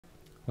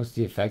What's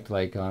the effect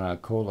like on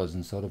colas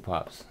and soda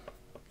pops?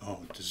 Oh,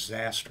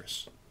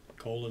 disastrous.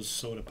 Colas,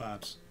 soda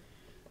pops.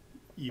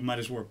 You might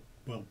as well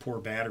pour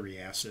battery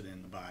acid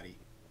in the body.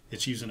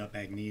 It's using up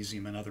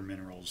magnesium and other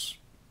minerals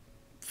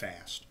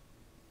fast.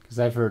 Because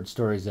I've heard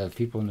stories of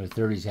people in their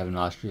 30s having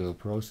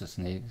osteoporosis,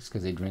 and it's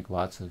because they drink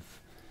lots of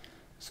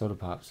soda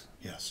pops.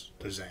 Yes,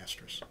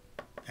 disastrous.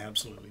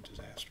 Absolutely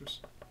disastrous.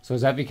 So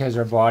is that because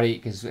our body,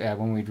 because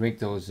when we drink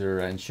those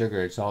and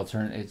sugar, it's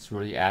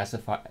really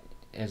acidified,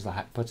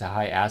 puts a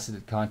high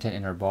acid content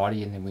in our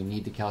body, and then we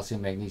need the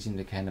calcium, magnesium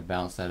to kind of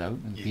balance that out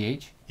in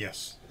pH?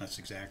 Yes, that's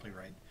exactly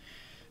right.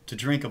 To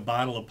drink a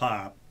bottle of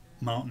pop,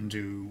 Mountain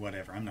Dew,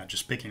 whatever, I'm not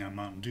just picking on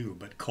Mountain Dew,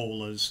 but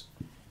colas,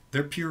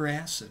 they're pure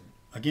acid.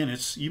 Again,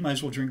 you might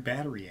as well drink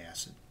battery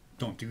acid.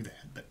 Don't do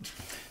that.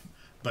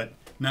 But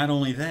not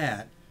only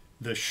that,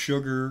 the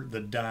sugar,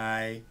 the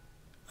dye,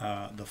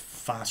 the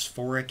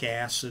phosphoric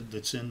acid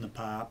that's in the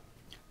pop,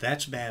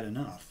 that's bad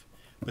enough.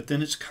 But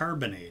then it's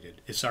carbonated.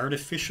 It's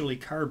artificially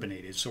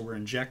carbonated, so we're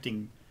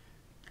injecting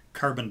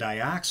carbon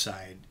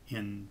dioxide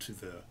into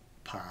the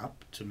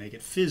pop to make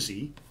it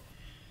fizzy.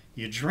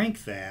 You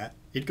drink that,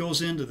 it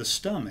goes into the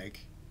stomach,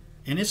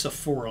 and it's a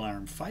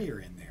 4-alarm fire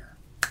in there.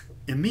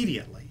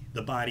 Immediately,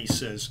 the body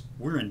says,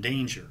 we're in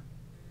danger.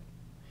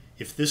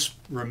 If this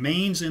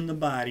remains in the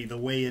body the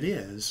way it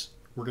is,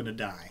 we're going to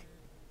die.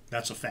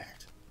 That's a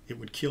fact. It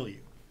would kill you.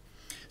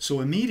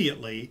 So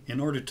immediately, in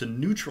order to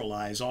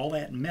neutralize all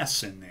that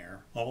mess in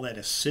there, all that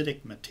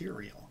acidic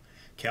material,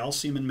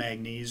 calcium and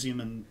magnesium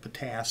and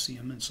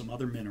potassium and some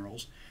other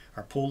minerals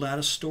are pulled out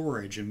of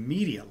storage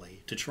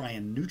immediately to try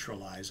and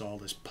neutralize all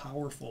this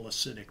powerful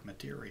acidic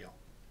material.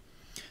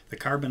 The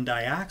carbon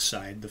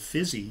dioxide, the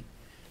fizzy,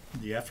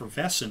 the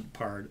effervescent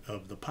part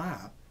of the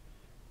pop,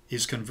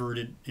 is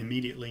converted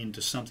immediately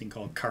into something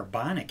called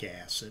carbonic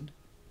acid,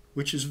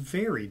 which is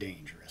very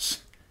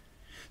dangerous.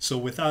 So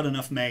without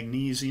enough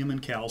magnesium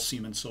and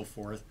calcium and so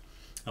forth,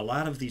 a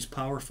lot of these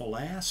powerful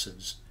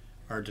acids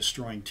are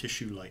destroying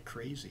tissue like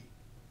crazy.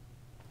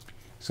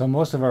 So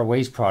most of our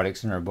waste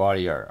products in our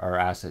body are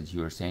acids, you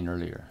were saying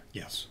earlier.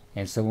 Yes.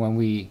 And so when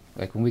we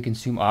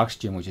consume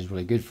oxygen, which is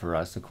really good for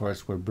us, of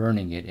course we're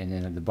burning it, and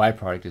then the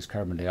byproduct is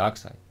carbon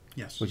dioxide.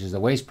 Yes. Which is a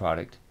waste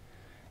product,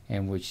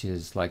 and which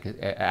is like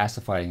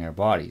acidifying our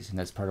bodies, and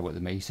that's part of what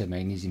you said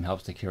magnesium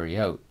helps to carry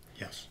out.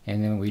 Yes.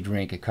 And then when we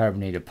drink a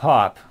carbonated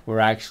pop, we're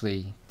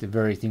actually, the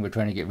very thing we're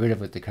trying to get rid of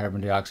with the carbon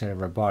dioxide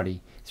of our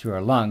body through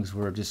our lungs,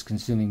 we're just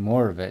consuming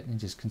more of it and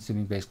just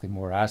consuming basically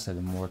more acid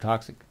and more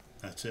toxic.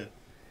 That's it.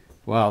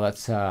 Wow,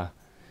 that's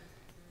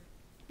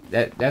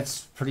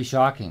pretty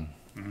shocking.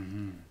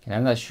 Mm-hmm. And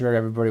I'm not sure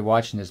everybody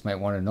watching this might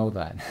want to know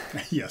that.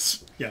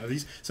 Yes. Yeah.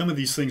 Some of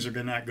these things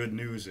are not good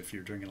news if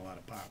you're drinking a lot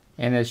of pop.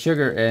 And the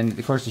sugar, and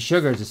of course the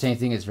sugar is the same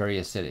thing. It's very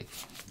acidic.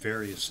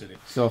 Very acidic.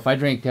 So if I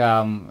drink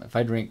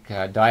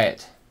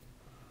diet,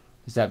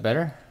 is that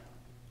better?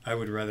 I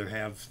would rather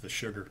have the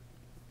sugar.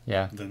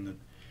 Yeah. Than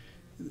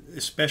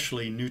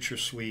especially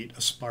NutraSweet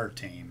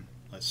aspartame,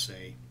 let's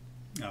say,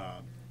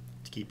 to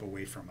keep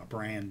away from a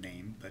brand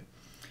name, but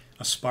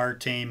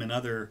aspartame and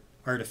other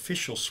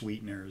artificial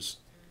sweeteners,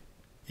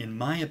 in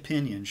my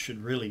opinion,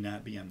 should really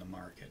not be on the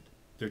market.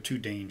 They're too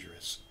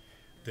dangerous.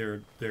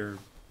 They're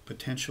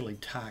potentially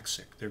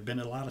toxic. There have been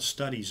a lot of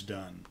studies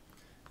done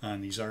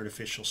on these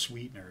artificial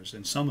sweeteners,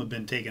 and some have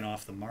been taken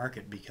off the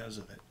market because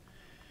of it.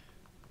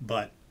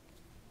 But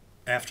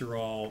after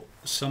all,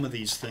 some of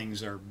these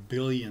things are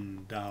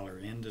billion-dollar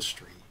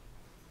industry,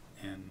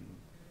 and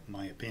in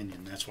my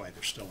opinion, that's why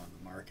they're still on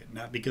the market.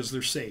 Not because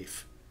they're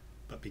safe,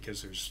 but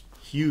because there's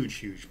huge,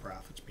 huge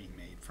profits being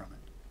made from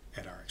it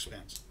at our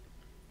expense.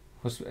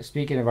 Well,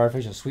 speaking of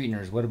artificial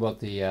sweeteners, what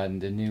about the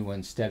new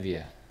one,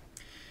 stevia?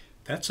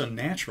 That's a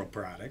natural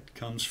product.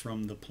 Comes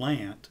from the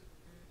plant,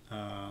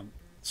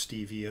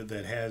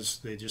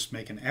 stevia, they just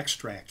make an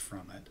extract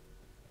from it,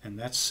 and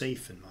that's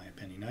safe in my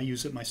opinion. I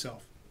use it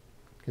myself.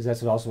 Because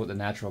that's also what the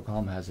natural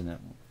calm has in it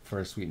for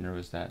a sweetener,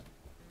 is that?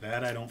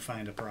 That I don't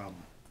find a problem.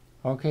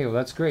 Okay, well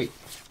that's great.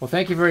 Well,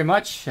 thank you very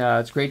much.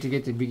 It's great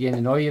to begin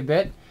to know you a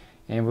bit,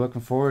 and we're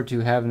looking forward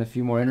to having a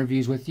few more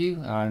interviews with you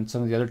on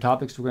some of the other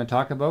topics we're going to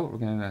talk about. We're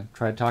going to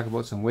try to talk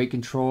about some weight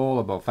control,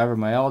 about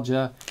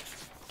fibromyalgia,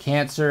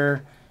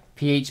 cancer,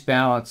 pH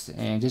balance,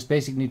 and just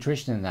basic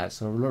nutrition in that.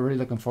 So we're really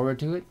looking forward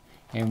to it,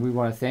 and we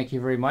want to thank you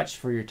very much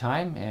for your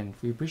time, and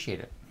we appreciate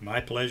it.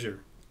 My pleasure.